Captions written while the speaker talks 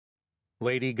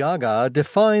Lady Gaga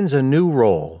defines a new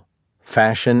role,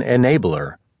 Fashion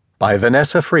Enabler, by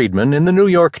Vanessa Friedman in the New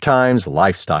York Times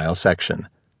Lifestyle section.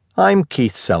 I'm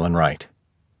Keith Sellenwright.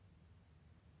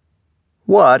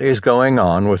 What is going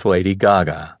on with Lady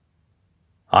Gaga?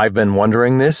 I've been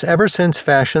wondering this ever since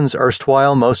fashion's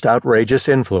erstwhile most outrageous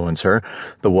influencer,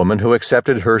 the woman who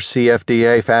accepted her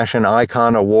CFDA Fashion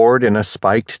Icon award in a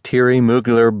spiked Thierry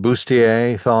Mugler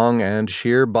bustier thong and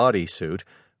sheer bodysuit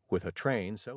with a train so